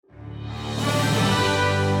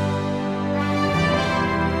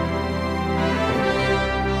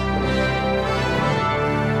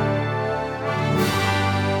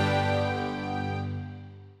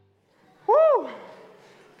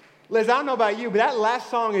Liz, I don't know about you, but that last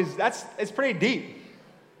song it's pretty deep.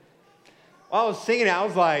 While I was singing it, I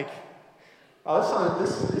was like, oh,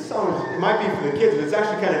 this song, it might be for the kids, but it's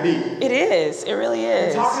actually kind of deep. It is. It really is.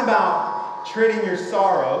 It's talking about trading your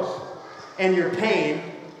sorrows and your pain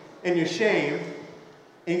and your shame,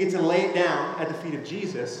 and you get to lay it down at the feet of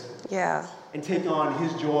Jesus. Yeah. And take on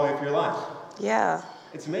his joy for your life. Yeah.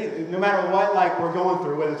 It's amazing. No matter what we're going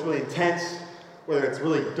through, whether it's really intense, whether it's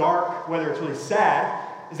really dark, whether it's really sad,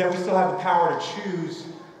 is that we still have the power to choose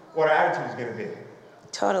what our attitude is going to be.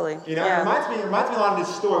 Totally. You know, yeah. it reminds me a lot of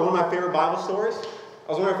this story, one of my favorite Bible stories.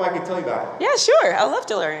 I was wondering if I could tell you about it. Yeah, sure. I'd love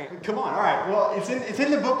to learn. Come on. All right. Well, it's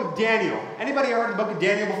in the book of Daniel. Anybody heard of the book of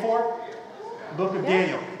Daniel before? The book of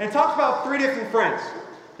Daniel. And it talks about 3 different friends.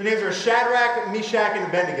 Their names are Shadrach, Meshach, and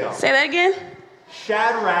Abednego. Say that again.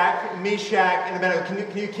 Shadrach, Meshach, and Abednego.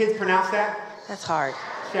 Can you kids pronounce that? That's hard.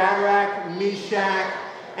 Shadrach, Meshach,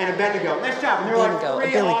 and Abednego. Nice job. And they're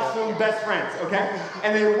like 3 awesome best friends, okay?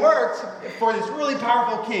 And they worked for this really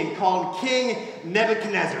powerful king called King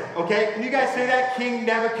Nebuchadnezzar, okay? Can you guys say that? King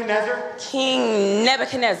Nebuchadnezzar? King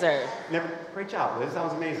Nebuchadnezzar. Great job, Liz. That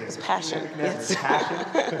was amazing. It's passion. Yes.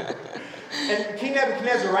 Passion. And King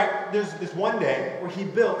Nebuchadnezzar, right, there's this one day where he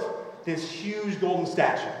built this huge golden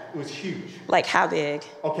statue. It was huge. Like how big?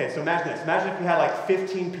 Okay, so imagine this. Imagine if you had like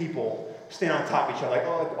 15 people stand on top of each other,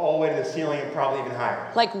 like all the way to the ceiling and probably even higher.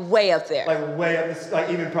 Like way up there. Like way up, like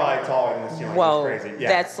even probably taller than the ceiling. Whoa, it was crazy. Yeah.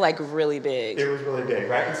 That's like really big. It was really big,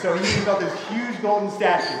 right? And so he built this huge golden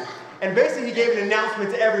statue. And basically he gave an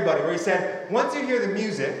announcement to everybody where he said, once you hear the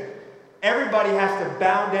music, everybody has to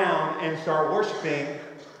bow down and start worshiping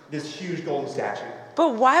this huge golden statue.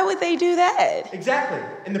 But why would they do that? Exactly.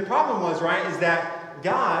 And the problem was, right, is that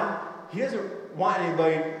God, he doesn't want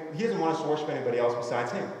us to worship anybody else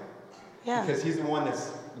besides him. Yeah. Because he's the one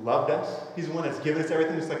that's loved us. He's the one that's given us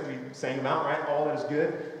everything, just like we sang about, right? All that is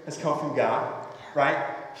good has come from God,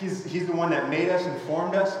 right? He's the one that made us and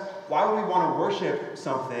formed us. Why would we want to worship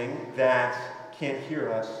something that can't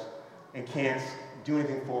hear us and can't do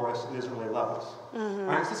anything for us and doesn't really love us? Mm-hmm.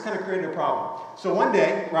 Right? So this kind of created a problem. So one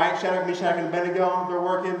day, right, Shadrach, Meshach, and Abednego, they're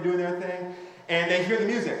working, doing their thing, and they hear the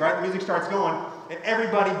music, right? The music starts going, and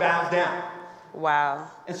everybody bows down.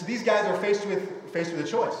 Wow. And so these guys are faced with a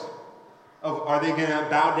choice of, are they going to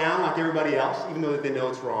bow down like everybody else, even though they know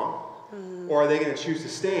it's wrong? Mm-hmm. Or are they going to choose to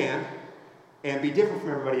stand and be different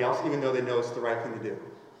from everybody else, even though they know it's the right thing to do?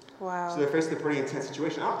 Wow. So they're faced with a pretty intense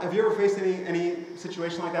situation. Have you ever faced any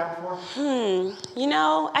situation like that before? You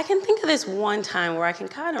know, I can think of this one time where I can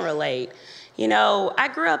kind of relate. You know, I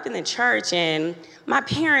grew up in the church, and my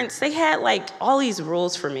parents, they had like all these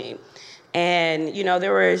rules for me. And, you know,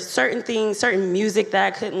 there were certain things, certain music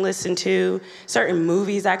that I couldn't listen to, certain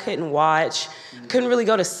movies I couldn't watch, couldn't really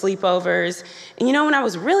go to sleepovers. And, you know, when I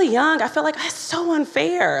was really young, I felt like that's so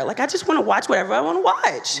unfair. Like, I just want to watch whatever I want to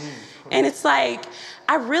watch. And it's like,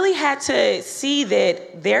 I really had to see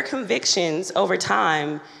that their convictions over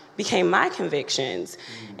time became my convictions.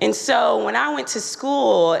 And so when I went to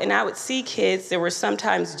school and I would see kids that were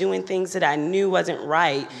sometimes doing things that I knew wasn't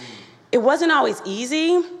right, it wasn't always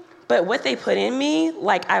easy. But what they put in me,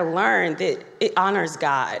 like, I learned that it honors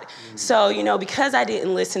God. So, you know, because I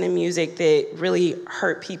didn't listen to music that really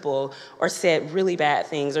hurt people or said really bad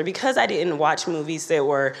things, or because I didn't watch movies that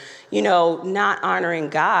were, you know, not honoring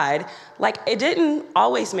God, like, it didn't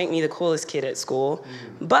always make me the coolest kid at school.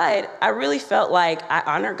 But I really felt like I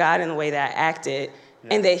honored God in the way that I acted,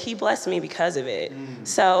 and that he blessed me because of it.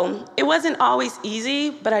 So it wasn't always easy,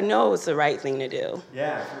 but I know it was the right thing to do.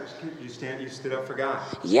 Yeah, you stood up for God.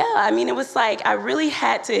 Yeah, I mean, it was like I really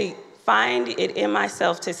had to find it in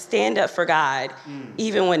myself to stand up for God,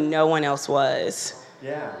 even when no one else was.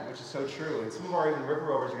 Yeah, which is so true. And some of our even river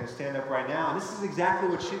rovers are going to stand up right now. And this is exactly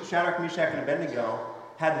what Shadrach, Meshach, and Abednego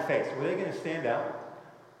had to face. Were they going to stand up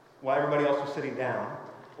while everybody else was sitting down,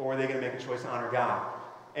 or were they going to make a choice to honor God?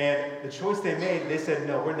 And the choice they made, they said,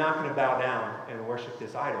 no, we're not going to bow down and worship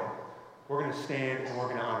this idol. We're going to stand and we're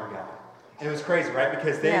going to honor God. And it was crazy, right?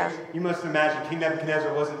 Because you must imagine King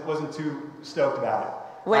Nebuchadnezzar wasn't too stoked about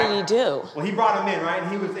it. What did he do? Well, he brought them in, right?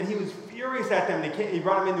 And he was furious at them. He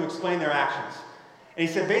brought them in to explain their actions. And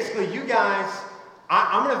he said, basically, you guys,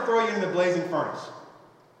 I'm going to throw you in the blazing furnace,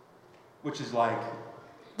 which is like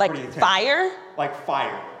fire? Like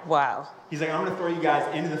fire. Wow. He's like, I'm going to throw you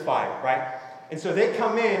guys into the fire, right? And so they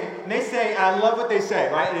come in, and they say, I love what they say,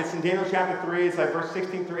 right? And it's in Daniel chapter 3, it's like verse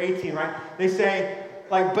 16 through 18, right? They say,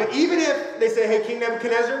 like, but even if, they say, hey, King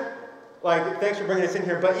Nebuchadnezzar, like, thanks for bringing us in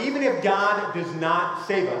here, but even if God does not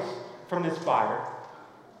save us from this fire,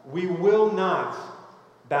 we will not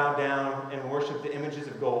bow down and worship the images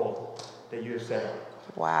of gold that you have set up.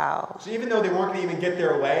 Wow. So even though they weren't going to even get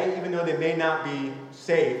their way, even though they may not be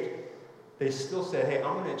saved, they still said, hey,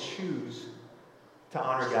 I'm going to choose to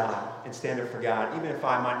honor God and stand up for God, even if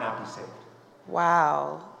I might not be saved.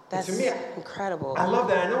 Wow. That's to me, incredible. I love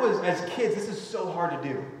that. I know as kids, this is so hard to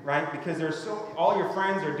do, right? Because all your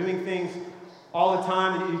friends are doing things all the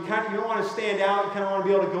time, and you don't want to stand out. You kind of want to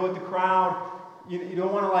be able to go with the crowd. You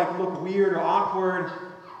don't want to look weird or awkward.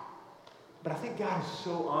 But I think God is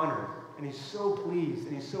so honored, and He's so pleased,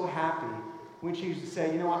 and He's so happy when you choose to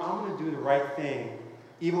say, you know what, I'm going to do the right thing,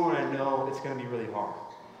 even when I know it's going to be really hard.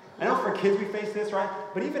 I know for kids we face this, right?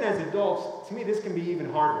 But even as adults, to me, this can be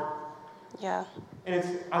even harder. Yeah. And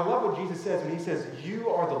I love what Jesus says when He says, you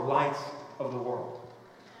are the lights of the world.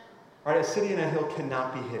 Right? A city and a hill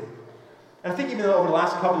cannot be hidden. And I think even over the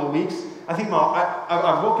last couple of weeks, I think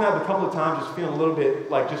I've woken up a couple of times just feeling a little bit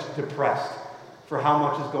just depressed for how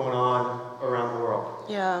much is going on around the world.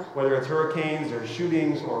 Yeah. Whether it's hurricanes or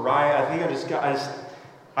shootings or riot, I think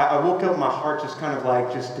I woke up my heart just kind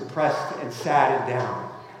of just depressed and sad and down.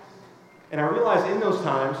 And I realized in those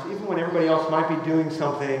times, even when everybody else might be doing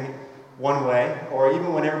something one way, or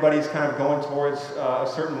even when everybody's kind of going towards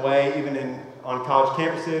a certain way, even on college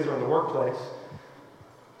campuses or in the workplace,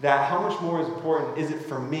 that how much more important is it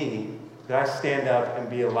for me that I stand up and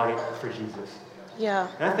be a light for Jesus? Yeah.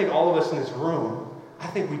 And I think all of us in this room, I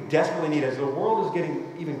think we desperately need, as the world is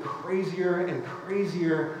getting even crazier and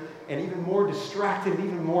crazier and even more distracted and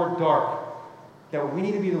even more dark, that we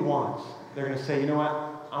need to be the ones that are going to say, you know what,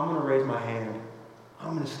 I'm going to raise my hand,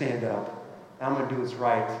 I'm going to stand up, and I'm going to do what's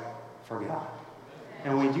right for God.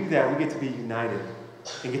 And when we do that, we get to be united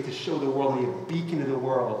and get to show the world and be a beacon to the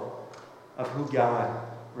world of who God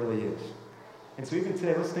really is. And so even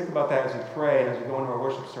today, let's think about that as we pray and as we go into our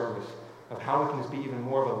worship service, of how we can just be even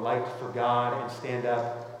more of a light for God and stand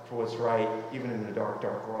up for what's right, even in a dark,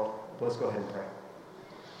 dark world. But let's go ahead and pray.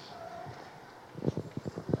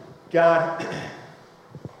 God,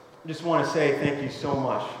 I just want to say thank you so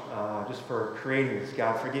much just for creating this,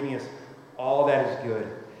 God, for giving us all that is good.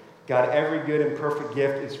 God, every good and perfect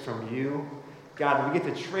gift is from you. God, we get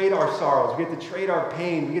to trade our sorrows. We get to trade our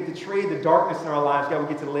pain. We get to trade the darkness in our lives. God, we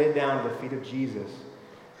get to lay it down at the feet of Jesus.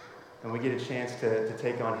 And we get a chance to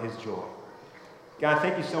take on His joy. God,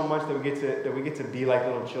 thank you so much that we get to be like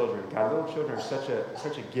little children. God, little children are such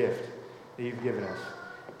a gift that you've given us.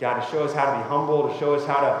 God, to show us how to be humble, to show us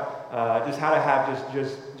how to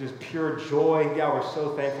have just pure joy. God, we're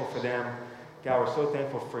so thankful for them. God, we're so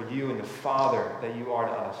thankful for you and the Father that you are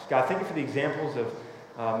to us. God, thank you for the examples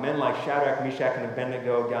of men like Shadrach, Meshach, and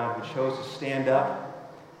Abednego, God, who chose to stand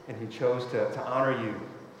up and who chose to honor you.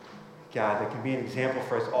 God, that can be an example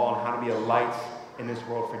for us all on how to be a light in this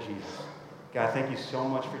world for Jesus. God, thank you so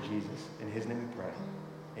much for Jesus. In His name we pray.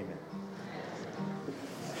 Amen.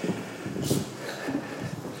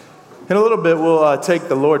 In a little bit, we'll take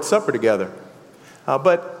the Lord's Supper together.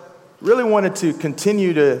 But really wanted to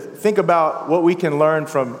continue to think about what we can learn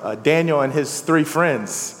from Daniel and his three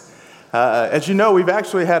friends. As you know, we've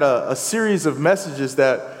actually had a series of messages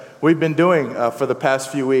that we've been doing for the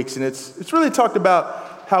past few weeks. And it's really talked about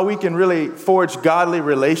how we can really forge godly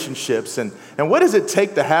relationships and what does it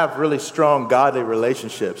take to have really strong godly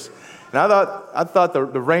relationships. And I thought the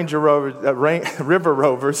River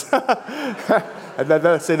Rovers, I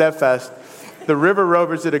better say that fast. The River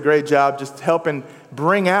Rovers did a great job just helping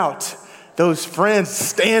bring out those friends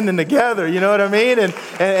standing together, you know what I mean?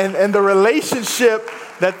 And the relationship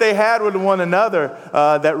that they had with one another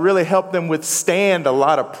that really helped them withstand a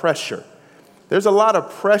lot of pressure. There's a lot of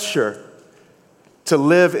pressure to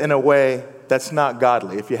live in a way that's not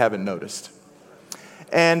godly, if you haven't noticed.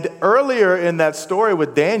 And earlier in that story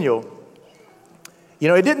with Daniel, you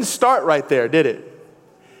know, it didn't start right there, did it?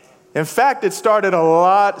 In fact, it started a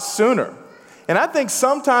lot sooner. And I think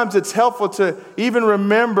sometimes it's helpful to even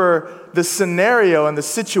remember the scenario and the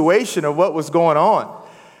situation of what was going on.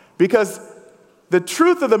 Because the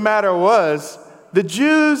truth of the matter was, the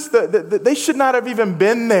Jews, they should not have even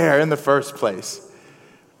been there in the first place.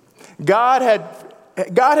 God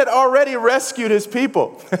had already rescued His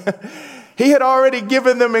people. He had already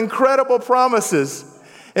given them incredible promises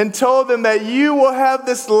and told them that you will have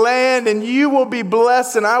this land and you will be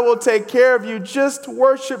blessed and I will take care of you. Just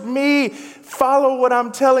worship me. Follow what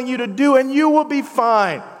I'm telling you to do and you will be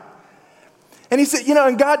fine. And he said,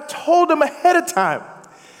 and God told them ahead of time,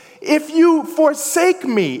 if you forsake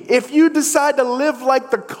me, if you decide to live like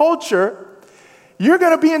the culture, you're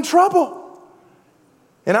going to be in trouble.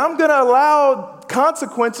 And I'm going to allow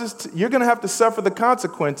consequences. You're going to have to suffer the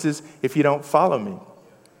consequences if you don't follow me.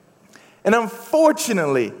 And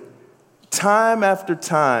unfortunately, time after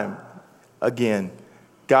time, again,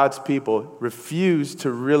 God's people refused to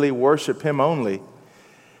really worship him only.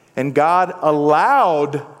 And God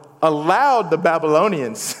allowed the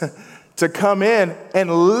Babylonians to come in and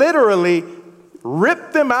literally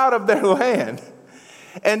rip them out of their land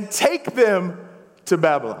and take them to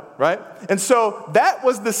Babylon, right? And so that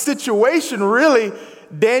was the situation, really,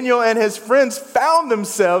 Daniel and his friends found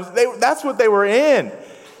themselves. That's what they were in.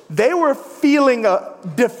 They were feeling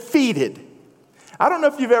defeated. I don't know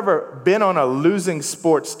if you've ever been on a losing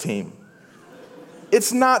sports team.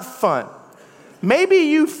 It's not fun. Maybe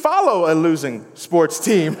you follow a losing sports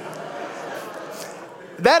team.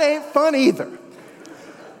 That ain't fun either.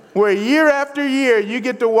 Where year after year, you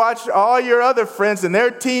get to watch all your other friends and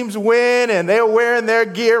their teams win and they're wearing their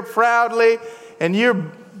gear proudly and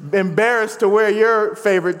you're embarrassed to wear your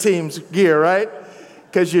favorite team's gear, right?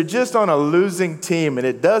 Because you're just on a losing team and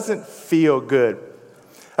it doesn't feel good.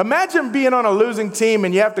 Imagine being on a losing team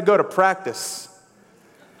and you have to go to practice.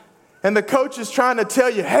 And the coach is trying to tell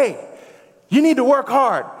you, hey, you need to work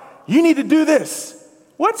hard. You need to do this.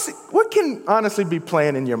 What can honestly be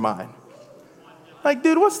playing in your mind? Like,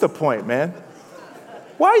 dude, what's the point, man?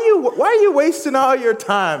 Why are you wasting all your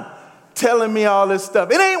time telling me all this stuff?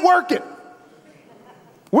 It ain't working.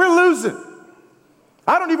 We're losing.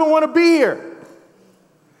 I don't even want to be here.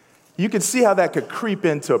 You can see how that could creep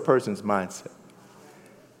into a person's mindset.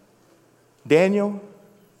 Daniel,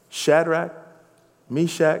 Shadrach,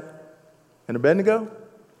 Meshach, and Abednego,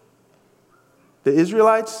 the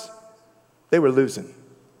Israelites, they were losing.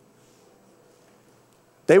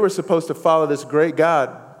 They were supposed to follow this great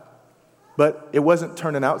God, but it wasn't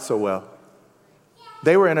turning out so well.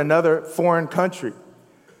 They were in another foreign country.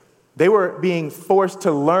 They were being forced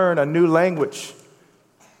to learn a new language,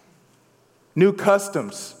 new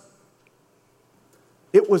customs.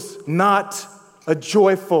 It was not a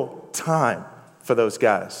joyful time for those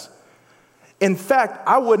guys. In fact,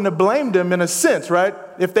 I wouldn't have blamed them in a sense, right?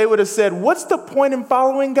 If they would have said, what's the point in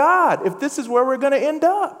following God if this is where we're going to end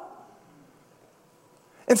up?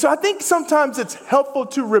 And so I think sometimes it's helpful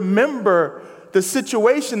to remember the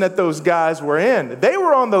situation that those guys were in. They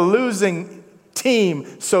were on the losing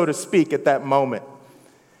team, so to speak, at that moment.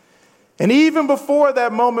 And even before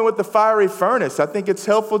that moment with the fiery furnace, I think it's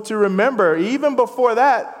helpful to remember, even before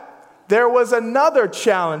that, there was another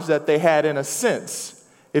challenge that they had in a sense,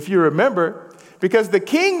 if you remember, because the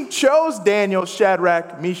king chose Daniel,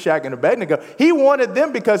 Shadrach, Meshach, and Abednego. He wanted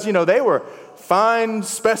them because, they were fine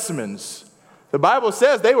specimens. The Bible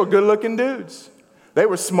says they were good-looking dudes. They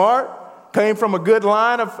were smart, came from a good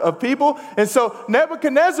line of people. And so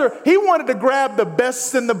Nebuchadnezzar, he wanted to grab the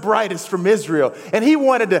best and the brightest from Israel. And he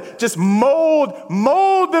wanted to just mold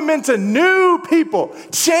them into new people,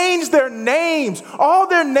 change their names. All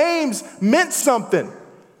their names meant something.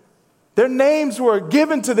 Their names were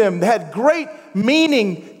given to them, had great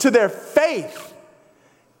meaning to their faith.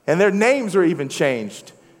 And their names were even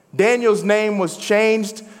changed. Daniel's name was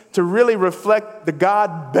changed to really reflect the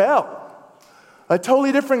god Bel, a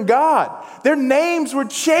totally different god. Their names were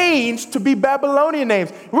changed to be Babylonian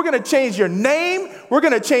names. We're going to change your name, we're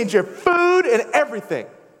going to change your food and everything.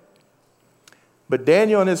 But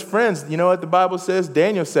Daniel and his friends, you know what the Bible says?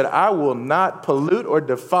 Daniel said, I will not pollute or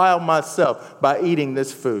defile myself by eating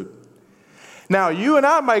this food. Now, you and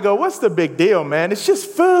I might go, what's the big deal, man? It's just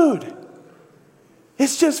food.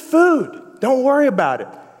 It's just food. Don't worry about it.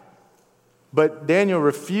 But Daniel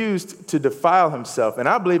refused to defile himself, and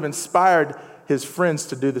I believe inspired his friends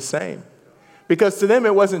to do the same. Because to them,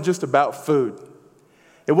 it wasn't just about food.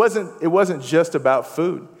 It wasn't just about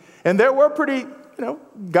food. And there were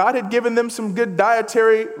God had given them some good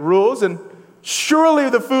dietary rules, and surely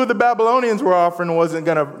the food the Babylonians were offering wasn't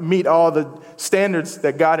going to meet all the standards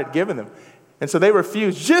that God had given them. And so they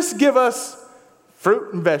refused. Just give us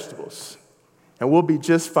fruit and vegetables, and we'll be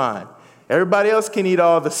just fine. Everybody else can eat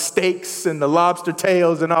all the steaks and the lobster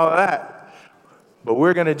tails and all of that. But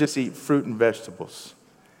we're going to just eat fruit and vegetables.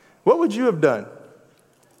 What would you have done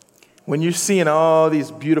when you're seeing all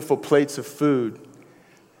these beautiful plates of food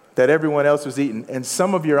that everyone else was eating, and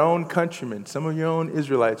some of your own countrymen, some of your own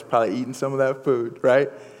Israelites probably eating some of that food, right?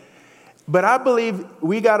 But I believe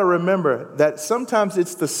we got to remember that sometimes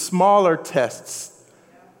it's the smaller tests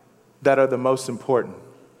that are the most important.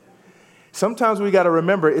 Sometimes we got to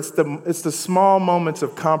remember it's the small moments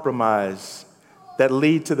of compromise that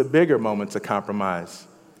lead to the bigger moments of compromise.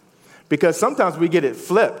 Because sometimes we get it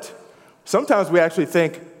flipped. Sometimes we actually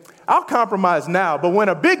think, I'll compromise now, but when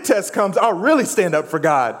a big test comes, I'll really stand up for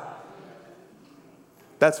God.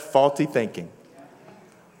 That's faulty thinking.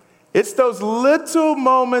 It's those little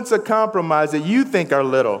moments of compromise that you think are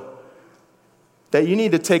little that you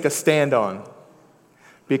need to take a stand on.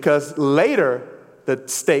 Because later, the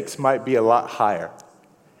stakes might be a lot higher.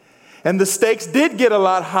 And the stakes did get a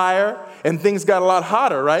lot higher, and things got a lot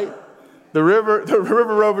hotter, right? The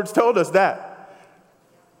river rovers told us that.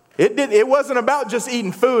 It wasn't about just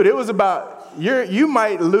eating food. It was about you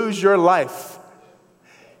might lose your life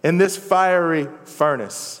in this fiery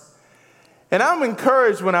furnace. And I'm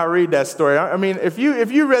encouraged when I read that story. I mean, if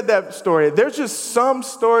you read that story, there's just some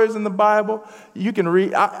stories in the Bible you can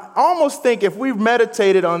read. I almost think if we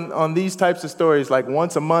meditated on these types of stories like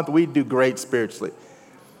once a month, we'd do great spiritually.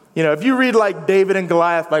 You know, if you read like David and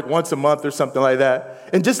Goliath like once a month or something like that,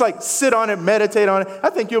 and just like sit on it, meditate on it, I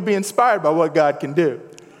think you'll be inspired by what God can do.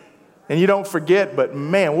 And you don't forget, but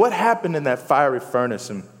man, what happened in that fiery furnace?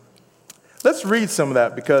 And let's read some of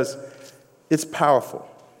that because it's powerful.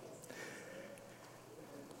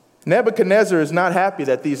 Nebuchadnezzar is not happy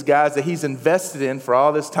that these guys that he's invested in for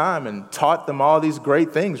all this time and taught them all these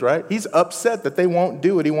great things, right? He's upset that they won't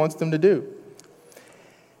do what he wants them to do.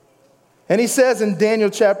 And he says in Daniel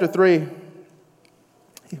chapter 3,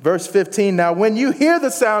 verse 15, now when you hear the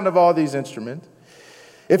sound of all these instruments,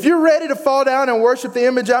 if you're ready to fall down and worship the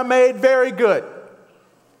image I made, very good.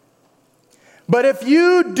 But if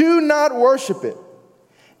you do not worship it,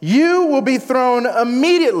 you will be thrown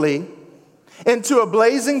immediately into a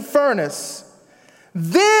blazing furnace.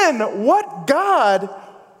 Then what God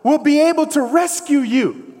will be able to rescue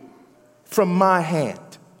you from my hand?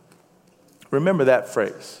 Remember that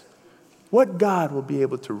phrase. What God will be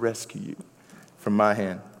able to rescue you from my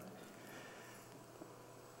hand?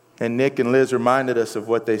 And Nick and Liz reminded us of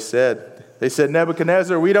what they said. They said,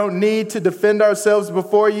 Nebuchadnezzar, we don't need to defend ourselves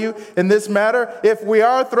before you in this matter. If we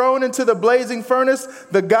are thrown into the blazing furnace,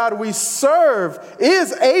 the God we serve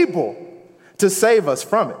is able to save us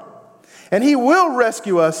from it. And he will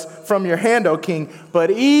rescue us from your hand, O king.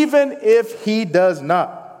 But even if he does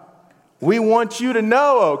not, we want you to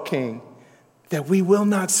know, O king, that we will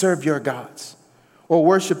not serve your gods or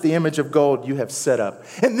worship the image of gold you have set up.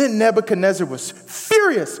 And then Nebuchadnezzar was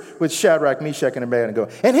furious with Shadrach, Meshach, and Abednego,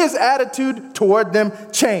 and his attitude toward them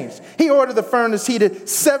changed. He ordered the furnace heated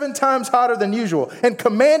 7 times hotter than usual and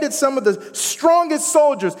commanded some of the strongest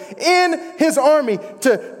soldiers in his army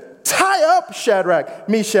to tie up Shadrach,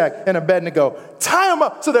 Meshach, and Abednego. Tie them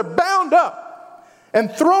up so they're bound up and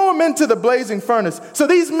throw them into the blazing furnace. So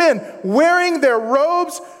these men, wearing their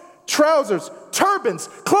robes, trousers, turbans,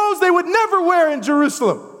 clothes they would never wear in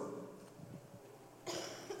Jerusalem.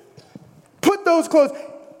 Put those clothes,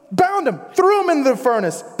 bound them, threw them into the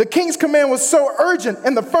furnace. The king's command was so urgent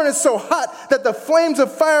and the furnace so hot that the flames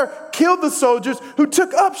of fire killed the soldiers who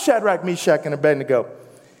took up Shadrach, Meshach, and Abednego.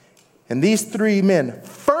 And these 3 men,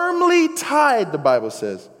 firmly tied, the Bible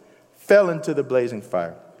says, fell into the blazing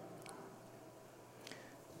fire.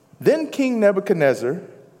 Then King Nebuchadnezzar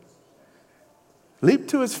leaped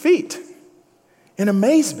to his feet in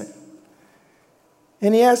amazement.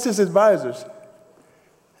 And he asked his advisors,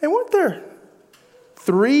 hey, weren't there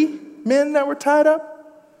 3 men that were tied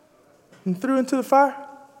up and threw into the fire?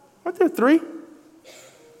 Weren't there 3?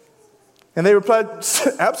 And they replied,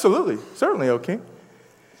 absolutely, certainly, O king.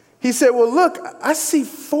 He said, well, look, I see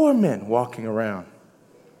 4 men walking around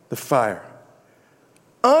the fire,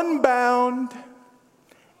 unbound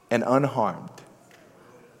and unharmed.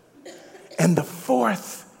 And the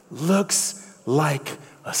 4th looks like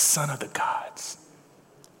a son of the gods.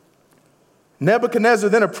 Nebuchadnezzar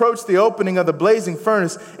then approached the opening of the blazing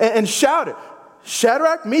furnace and shouted,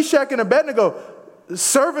 Shadrach, Meshach, and Abednego,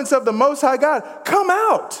 servants of the Most High God, come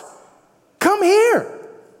out, come here.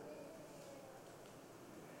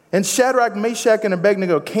 And Shadrach, Meshach, and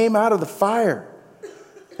Abednego came out of the fire.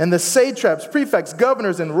 And the satraps, prefects,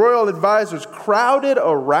 governors, and royal advisors crowded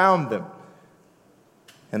around them.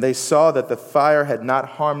 And they saw that the fire had not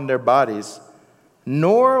harmed their bodies,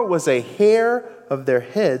 nor was a hair of their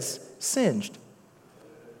heads singed.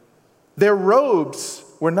 Their robes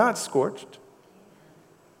were not scorched,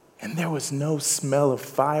 and there was no smell of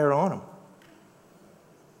fire on them.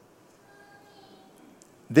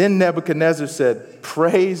 Then Nebuchadnezzar said,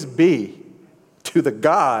 praise be to the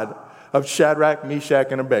God of Shadrach, Meshach,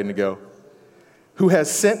 and Abednego, who has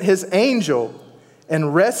sent his angel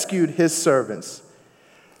and rescued his servants.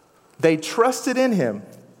 They trusted in him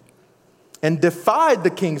and defied the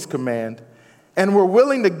king's command and were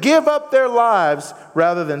willing to give up their lives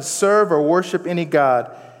rather than serve or worship any god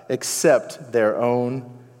except their own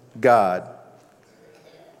God.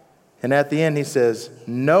 And at the end he says,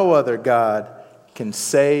 no other God can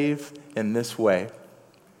save in this way.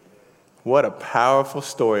 What a powerful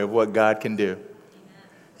story of what God can do.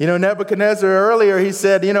 You know, Nebuchadnezzar earlier, he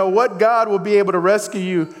said, you know, what God will be able to rescue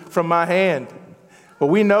you from my hand? Well,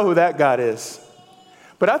 we know who that God is.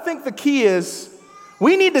 But I think the key is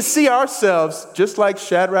We need to see ourselves just like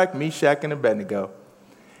Shadrach, Meshach, and Abednego.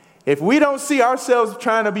 If we don't see ourselves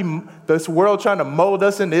trying to be, this world trying to mold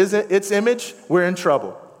us into its image, we're in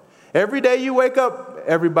trouble. Every day you wake up,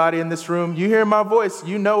 everybody in this room, you hear my voice,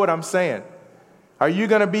 you know what I'm saying. Are you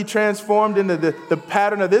going to be transformed into the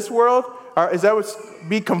pattern of this world? Or is that what's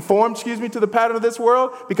be conformed, to the pattern of this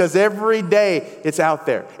world? Because every day it's out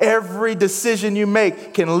there. Every decision you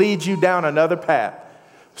make can lead you down another path.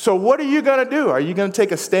 So what are you going to do? Are you going to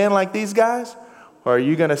take a stand like these guys? Or are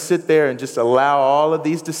you going to sit there and just allow all of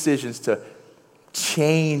these decisions to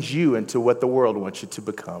change you into what the world wants you to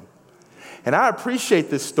become? And I appreciate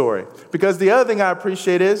this story because the other thing I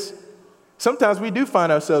appreciate is sometimes we do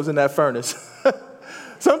find ourselves in that furnace.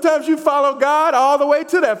 Sometimes you follow God all the way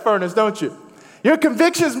to that furnace, don't you? Your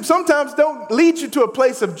convictions sometimes don't lead you to a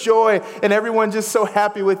place of joy and everyone just so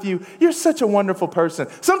happy with you. You're such a wonderful person.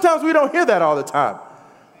 Sometimes we don't hear that all the time.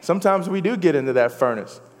 Sometimes we do get into that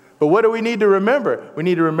furnace. But what do we need to remember? We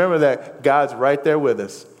need to remember that God's right there with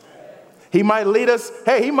us. He might lead us.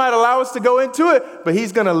 Hey, he might allow us to go into it, but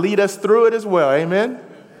he's going to lead us through it as well. Amen.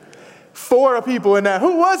 4 people in that.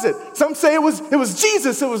 Who was it? Some say it was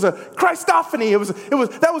Jesus. It was a Christophany.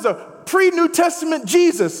 That was a pre-New Testament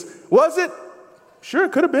Jesus. Was it? Sure,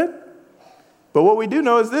 it could have been. But what we do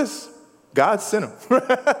know is this. God sent him.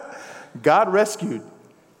 God rescued.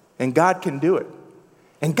 And God can do it.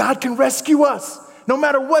 And God can rescue us no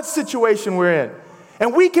matter what situation we're in.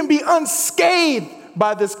 And we can be unscathed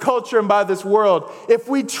by this culture and by this world if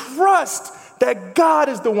we trust that God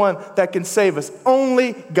is the one that can save us.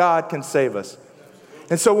 Only God can save us.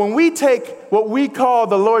 And so when we take what we call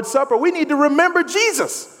the Lord's Supper, we need to remember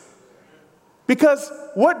Jesus. Because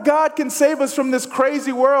what God can save us from this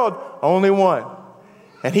crazy world? Only one.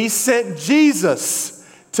 And he sent Jesus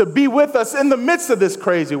to be with us in the midst of this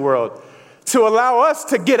crazy world, to allow us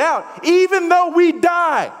to get out. Even though we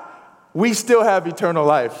die, we still have eternal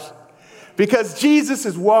life. Because Jesus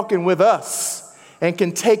is walking with us and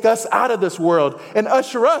can take us out of this world and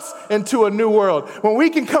usher us into a new world. When we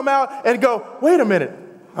can come out and go, wait a minute,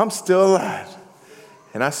 I'm still alive.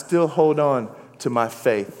 And I still hold on to my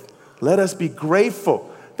faith. Let us be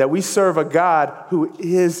grateful that we serve a God who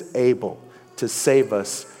is able to save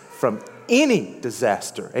us from any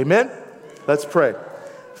disaster. Amen? Let's pray.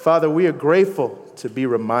 Father, we are grateful to be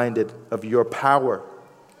reminded of your power.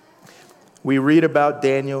 We read about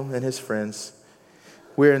Daniel and his friends.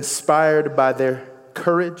 We're inspired by their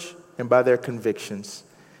courage and by their convictions.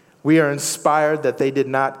 We are inspired that they did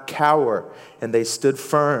not cower and they stood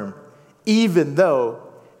firm, even though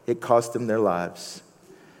it cost them their lives.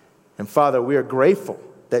 And Father, we are grateful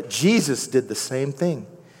that Jesus did the same thing.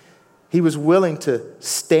 He was willing to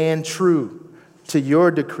stand true to your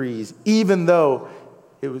decrees, even though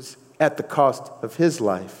it was at the cost of his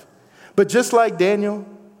life. But just like Daniel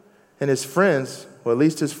and his friends, or at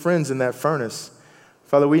least his friends in that furnace,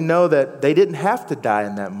 Father, we know that they didn't have to die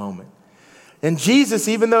in that moment. And Jesus,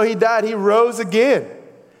 even though he died, he rose again.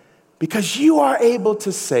 Because you are able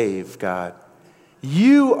to save, God.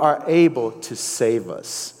 You are able to save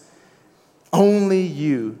us. Only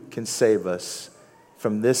you can save us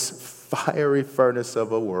from this fiery furnace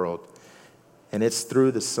of a world. And it's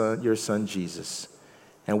through your son, Jesus.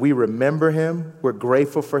 And we remember him. We're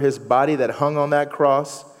grateful for his body that hung on that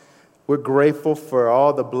cross. We're grateful for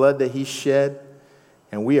all the blood that he shed.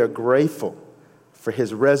 And we are grateful for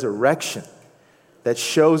his resurrection that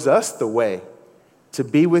shows us the way to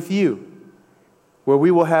be with you, where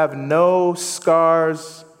we will have no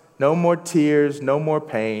scars, no more tears, no more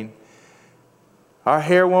pain. Our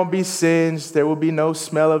hair won't be singed. There will be no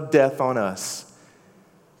smell of death on us.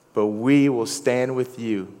 But we will stand with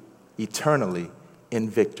you eternally in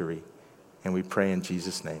victory. And we pray in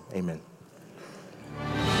Jesus' name. Amen.